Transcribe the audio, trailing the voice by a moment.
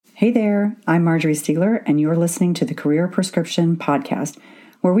Hey there, I'm Marjorie Stiegler, and you're listening to the Career Prescription Podcast,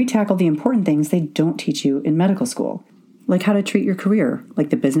 where we tackle the important things they don't teach you in medical school, like how to treat your career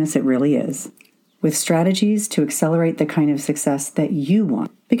like the business it really is, with strategies to accelerate the kind of success that you want,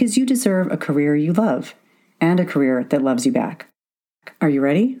 because you deserve a career you love, and a career that loves you back. Are you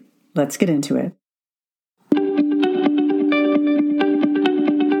ready? Let's get into it.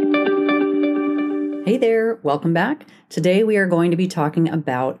 Hey there, welcome back. Today we are going to be talking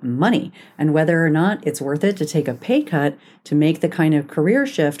about money and whether or not it's worth it to take a pay cut to make the kind of career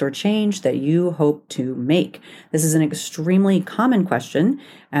shift or change that you hope to make. This is an extremely common question,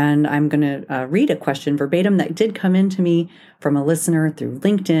 and I'm going to read a question verbatim that did come in to me from a listener through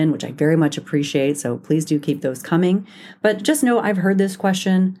LinkedIn, which I very much appreciate, so please do keep those coming. But just know I've heard this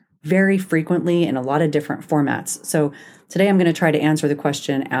question very frequently in a lot of different formats. So today I'm going to try to answer the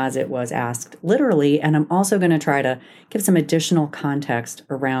question as it was asked literally, and I'm also going to try to give some additional context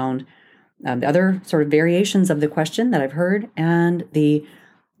around the other sort of variations of the question that I've heard and the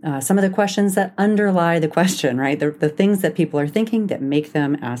some of the questions that underlie the question, right? The things that people are thinking that make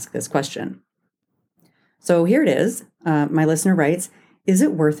them ask this question. So here it is. My listener writes, is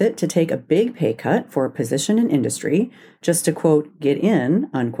it worth it to take a big pay cut for a position in industry just to, quote, get in,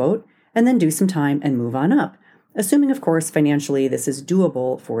 unquote, and then do some time and move on up? Assuming, of course, financially this is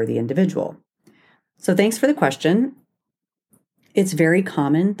doable for the individual. So thanks for the question. It's very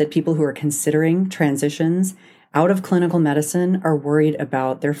common that people who are considering transitions out of clinical medicine are worried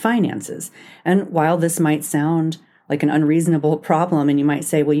about their finances. And while this might sound like an unreasonable problem, and you might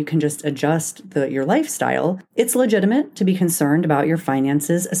say, well, you can just adjust your lifestyle, it's legitimate to be concerned about your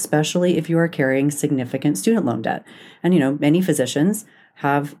finances, especially if you are carrying significant student loan debt. And, many physicians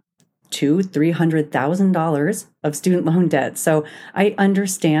have $200,000-$300,000 of student loan debt. So I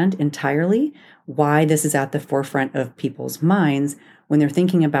understand entirely why this is at the forefront of people's minds when they're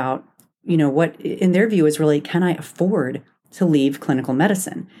thinking about, what in their view is really, can I afford to leave clinical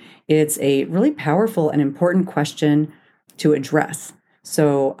medicine? It's a really powerful and important question to address.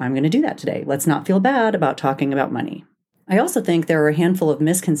 So I'm going to do that today. Let's not feel bad about talking about money. I also think there are a handful of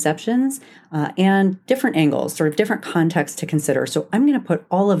misconceptions and different angles, sort of different contexts to consider. So I'm going to put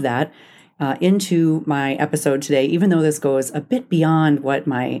all of that into my episode today, even though this goes a bit beyond what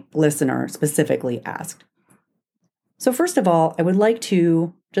my listener specifically asked. So first of all, I would like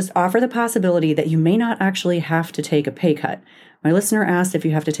to just offer the possibility that you may not actually have to take a pay cut. My listener asked if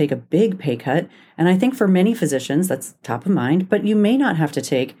you have to take a big pay cut, and I think for many physicians that's top of mind, but you may not have to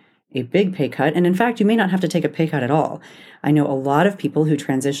take a big pay cut, and in fact, you may not have to take a pay cut at all. I know a lot of people who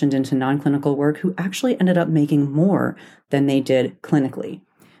transitioned into non-clinical work who actually ended up making more than they did clinically.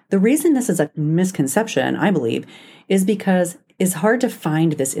 The reason this is a misconception, I believe, is because it's hard to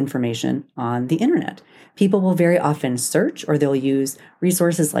find this information on the internet. People will very often search, or they'll use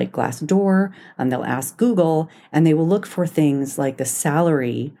resources like Glassdoor, they'll ask Google, and they will look for things like the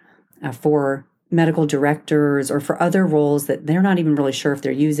salary for medical directors or for other roles that they're not even really sure if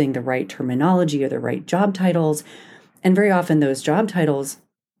they're using the right terminology or the right job titles. And very often those job titles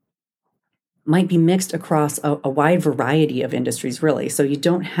might be mixed across a wide variety of industries, really. So you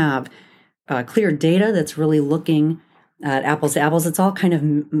don't have clear data that's really looking at apples to apples. It's all kind of,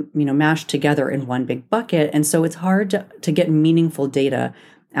 mashed together in one big bucket. And so it's hard to get meaningful data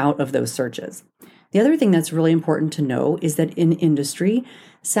out of those searches. The other thing that's really important to know is that in industry,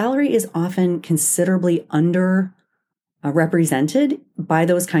 salary is often considerably represented by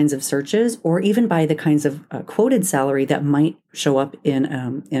those kinds of searches, or even by the kinds of quoted salary that might show up in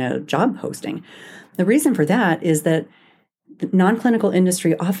a job posting. The reason for that is that the non-clinical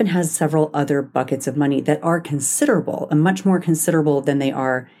industry often has several other buckets of money that are considerable and much more considerable than they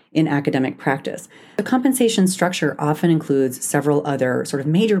are in academic practice. The compensation structure often includes several other sort of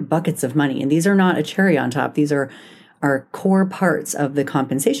major buckets of money, and these are not a cherry on top. These are core parts of the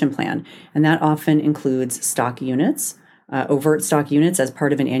compensation plan, and that often includes stock units, overt stock units as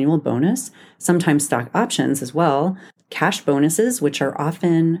part of an annual bonus, sometimes stock options as well, cash bonuses, which are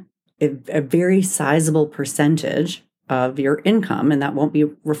often a very sizable percentage of your income, and that won't be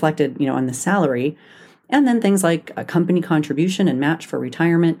reflected, on the salary. And then things like a company contribution and match for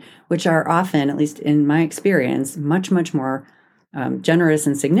retirement, which are often, at least in my experience, much, much more generous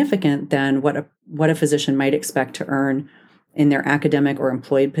and significant than what a physician might expect to earn in their academic or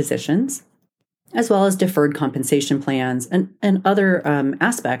employed positions, as well as deferred compensation plans and other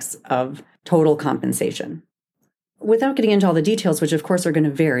aspects of total compensation. Without getting into all the details, which of course are going to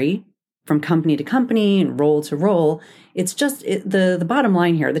vary from company to company and role to role. It's just the bottom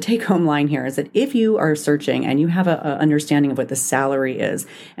line here, the take home line here is that if you are searching and you have a understanding of what the salary is,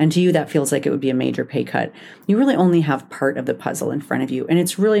 and to you that feels like it would be a major pay cut, you really only have part of the puzzle in front of you. And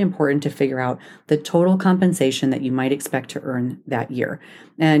it's really important to figure out the total compensation that you might expect to earn that year.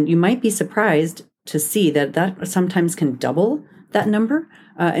 And you might be surprised to see that sometimes can double that number,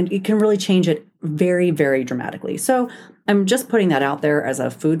 and it can really change it very, very dramatically. So I'm just putting that out there as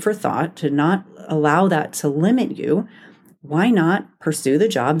a food for thought to not allow that to limit you. Why not pursue the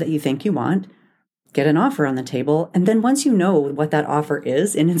job that you think you want, get an offer on the table, and then once you know what that offer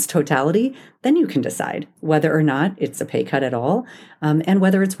is in its totality, then you can decide whether or not it's a pay cut at all, and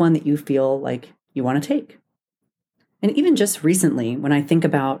whether it's one that you feel like you want to take. And even just recently, when I think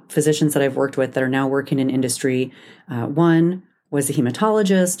about physicians that I've worked with that are now working in industry, one was a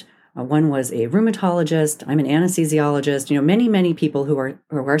hematologist, one was a rheumatologist. I'm an anesthesiologist. Many people who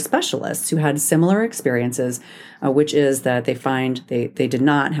are specialists who had similar experiences, which is that they find they did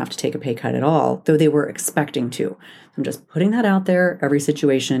not have to take a pay cut at all, though they were expecting to. I'm just putting that out there. Every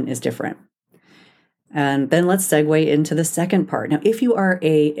situation is different. And then let's segue into the second part. Now, if you are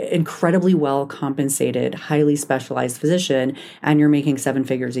a incredibly well compensated, highly specialized physician and you're making 7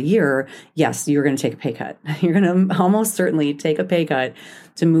 figures a year, yes, you're going to take a pay cut. You're going to almost certainly take a pay cut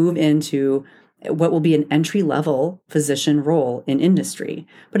to move into what will be an entry-level physician role in industry.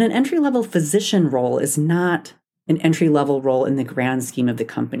 But an entry-level physician role is not an entry-level role in the grand scheme of the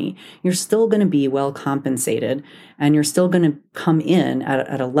company. You're still going to be well compensated, and you're still going to come in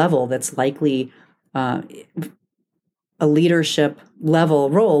at a level that's likely a leadership level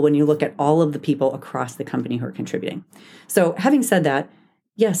role when you look at all of the people across the company who are contributing. So having said that,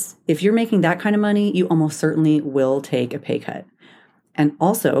 yes, if you're making that kind of money, you almost certainly will take a pay cut. And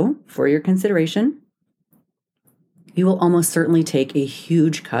also, for your consideration, you will almost certainly take a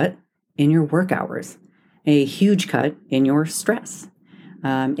huge cut in your work hours, a huge cut in your stress,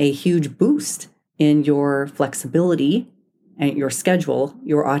 a huge boost in your flexibility and your schedule,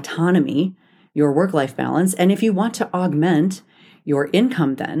 your autonomy, your work-life balance. And if you want to augment your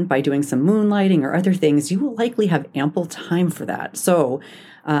income then by doing some moonlighting or other things, you will likely have ample time for that. So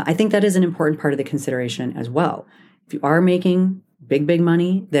I think that is an important part of the consideration as well. If you are making big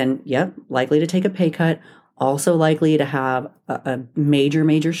money, then yep, likely to take a pay cut, also likely to have a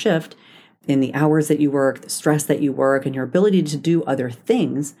major shift in the hours that you work, the stress that you work, and your ability to do other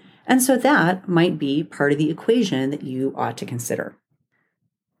things. And so that might be part of the equation that you ought to consider.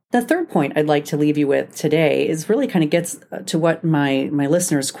 The third point I'd like to leave you with today is really kind of gets to what my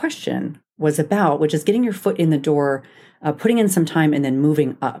listener's question was about, which is getting your foot in the door, putting in some time and then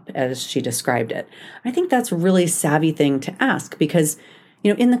moving up, as she described it. I think that's a really savvy thing to ask because,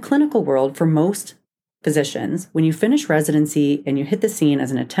 in the clinical world, for most physicians, when you finish residency and you hit the scene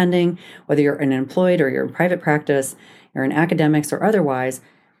as an attending, whether you're an employed or you're in private practice, you're in academics or otherwise,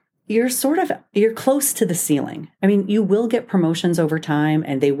 you're close to the ceiling. I mean, you will get promotions over time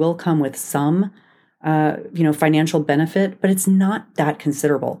and they will come with some, financial benefit, but it's not that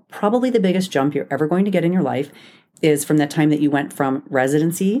considerable. Probably the biggest jump you're ever going to get in your life is from that time that you went from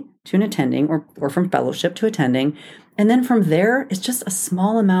residency to an attending or from fellowship to attending. And then from there, it's just a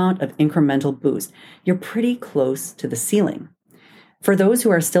small amount of incremental boost. You're pretty close to the ceiling. For those who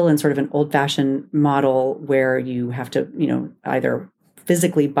are still in sort of an old-fashioned model where you have to, either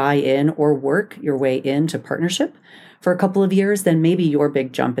physically buy in or work your way into partnership for a couple of years, then maybe your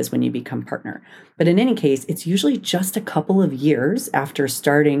big jump is when you become partner. But in any case, it's usually just a couple of years after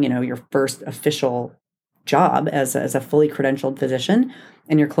starting, your first official job as a fully credentialed physician,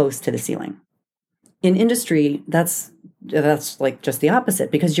 and you're close to the ceiling. In industry, that's like just the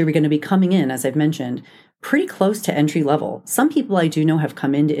opposite because you're going to be coming in, as I've mentioned, pretty close to entry level. Some people I do know have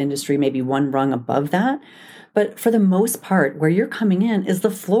come into industry maybe one rung above that. But for the most part, where you're coming in is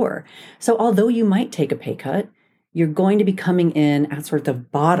the floor. So although you might take a pay cut, you're going to be coming in at sort of the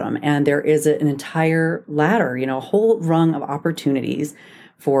bottom. And there is an entire ladder, a whole rung of opportunities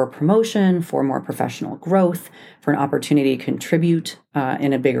for promotion, for more professional growth, for an opportunity to contribute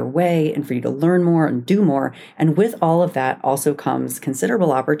in a bigger way, and for you to learn more and do more. And with all of that also comes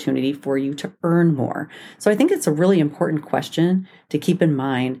considerable opportunity for you to earn more. So I think it's a really important question to keep in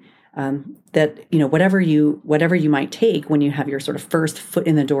mind. That whatever you might take when you have your sort of first foot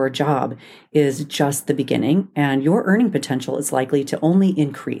in the door job is just the beginning, and your earning potential is likely to only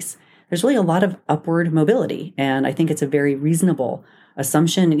increase. There's really a lot of upward mobility, and I think it's a very reasonable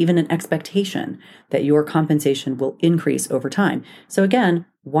assumption and even an expectation that your compensation will increase over time. So again,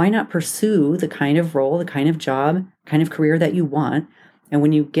 why not pursue the kind of role, the kind of job, kind of career that you want? And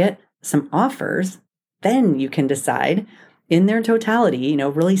when you get some offers, then you can decide in their totality,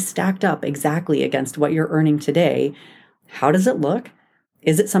 really stacked up exactly against what you're earning today, how does it look?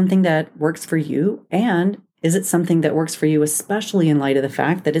 Is it something that works for you? And is it something that works for you, especially in light of the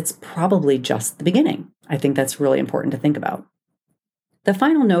fact that it's probably just the beginning? I think that's really important to think about. The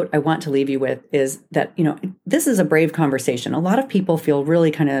final note I want to leave you with is that, this is a brave conversation. A lot of people feel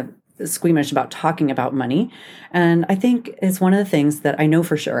really kind of squeamish about talking about money. And I think it's one of the things that I know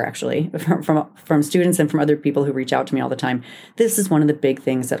for sure, actually, from students and from other people who reach out to me all the time. This is one of the big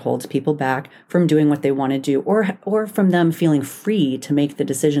things that holds people back from doing what they want to do, or from them feeling free to make the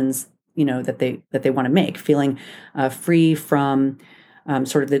decisions, that they want to make, feeling free from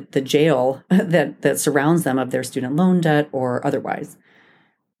sort of the jail that surrounds them of their student loan debt or otherwise.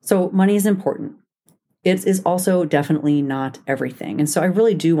 So money is important. It is also definitely not everything. And so I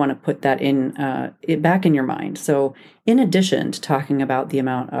really do want to put that back in your mind. So in addition to talking about the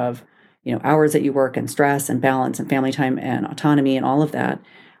amount of, hours that you work and stress and balance and family time and autonomy and all of that,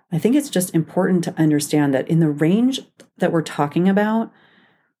 I think it's just important to understand that in the range that we're talking about,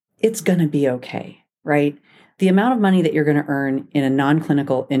 it's going to be okay, right? The amount of money that you're going to earn in a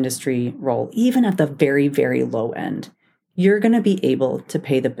non-clinical industry role, even at the very, very low end, you're going to be able to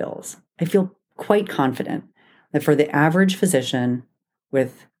pay the bills. I feel quite confident that for the average physician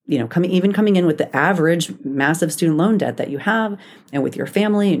with, coming in with the average massive student loan debt that you have, and with your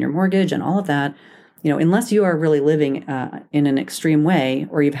family and your mortgage and all of that, unless you are really living in an extreme way,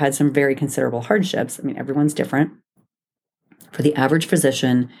 or you've had some very considerable hardships, everyone's different. For the average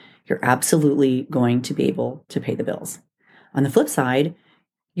physician, you're absolutely going to be able to pay the bills. On the flip side,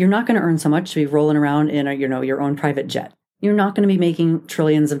 you're not going to earn so much to be rolling around in your own private jet. You're not going to be making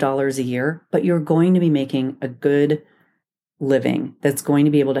trillions of dollars a year, but you're going to be making a good living that's going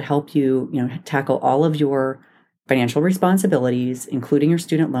to be able to help you, tackle all of your financial responsibilities, including your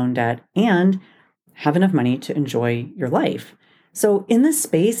student loan debt, and have enough money to enjoy your life. So in the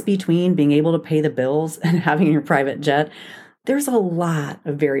space between being able to pay the bills and having your private jet, there's a lot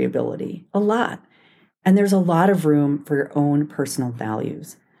of variability, a lot. And there's a lot of room for your own personal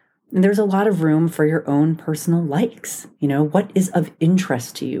values. And there's a lot of room for your own personal likes. What is of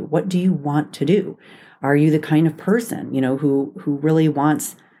interest to you? What do you want to do? Are you the kind of person, who really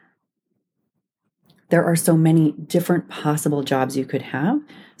wants... There are so many different possible jobs you could have,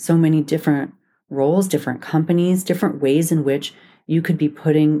 so many different roles, different companies, different ways in which you could be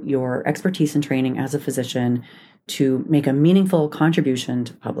putting your expertise and training as a physician to make a meaningful contribution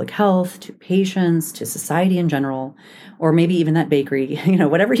to public health, to patients, to society in general, or maybe even that bakery,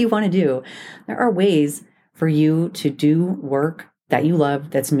 whatever you want to do. There are ways for you to do work that you love,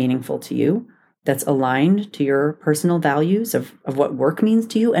 that's meaningful to you, that's aligned to your personal values of what work means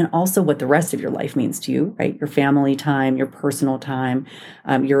to you, and also what the rest of your life means to you, right? Your family time, your personal time,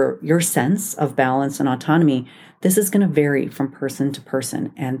 your sense of balance and autonomy. This is going to vary from person to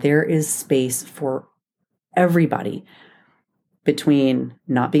person, and there is space for everybody between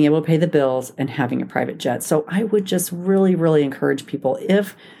not being able to pay the bills and having a private jet. So I would just really, really encourage people,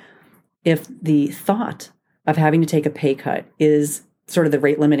 if the thought of having to take a pay cut is sort of the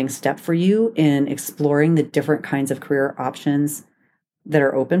rate limiting step for you in exploring the different kinds of career options that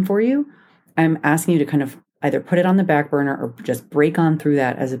are open for you, I'm asking you to kind of either put it on the back burner or just break on through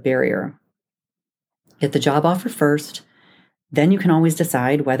that as a barrier. Get the job offer first. Then you can always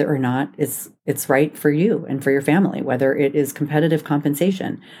decide whether or not it's right for you and for your family, whether it is competitive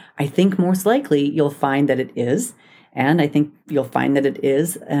compensation. I think most likely you'll find that it is. And I think you'll find that it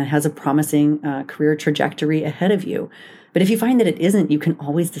is and has a promising career trajectory ahead of you. But if you find that it isn't, you can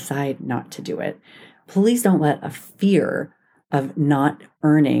always decide not to do it. Please don't let a fear of not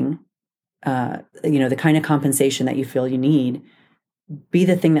earning, the kind of compensation that you feel you need be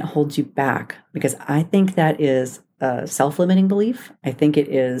the thing that holds you back, because I think that is a self-limiting belief. I think it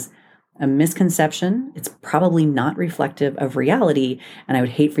is a misconception. It's probably not reflective of reality. And I would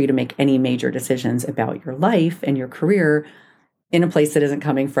hate for you to make any major decisions about your life and your career in a place that isn't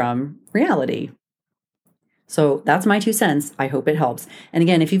coming from reality. So that's my 2 cents. I hope it helps. And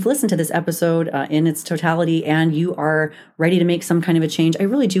again, if you've listened to this episode in its totality and you are ready to make some kind of a change, I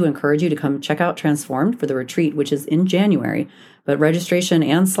really do encourage you to come check out Transformed for the retreat, which is in January. But registration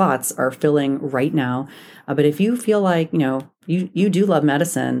and slots are filling right now. But if you feel like, you do love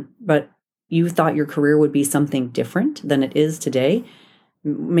medicine, but you thought your career would be something different than it is today,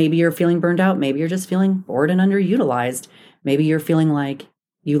 maybe you're feeling burned out. Maybe you're just feeling bored and underutilized. Maybe you're feeling like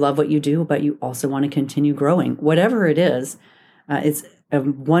you love what you do, but you also want to continue growing. Whatever it is, it's a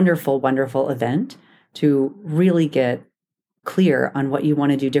wonderful, wonderful event to really get clear on what you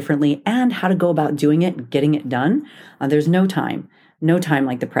want to do differently and how to go about doing it and getting it done. There's no time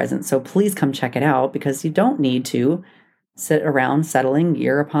like the present. So please come check it out, because you don't need to sit around settling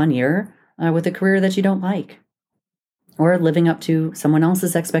year upon year with a career that you don't like, or living up to someone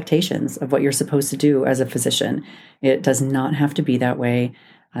else's expectations of what you're supposed to do as a physician. It does not have to be that way.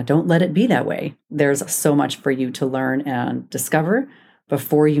 Don't let it be that way. There's so much for you to learn and discover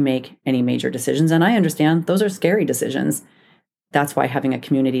before you make any major decisions. And I understand those are scary decisions. That's why having a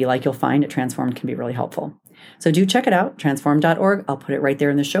community like you'll find at Transformed can be really helpful. So do check it out, transformed.org. I'll put it right there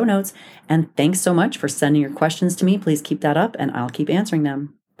in the show notes. And thanks so much for sending your questions to me. Please keep that up and I'll keep answering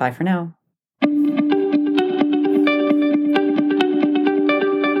them. Bye for now.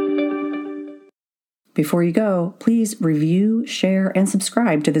 Before you go, please review, share, and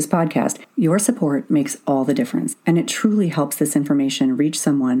subscribe to this podcast. Your support makes all the difference, and it truly helps this information reach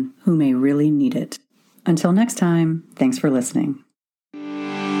someone who may really need it. Until next time, thanks for listening.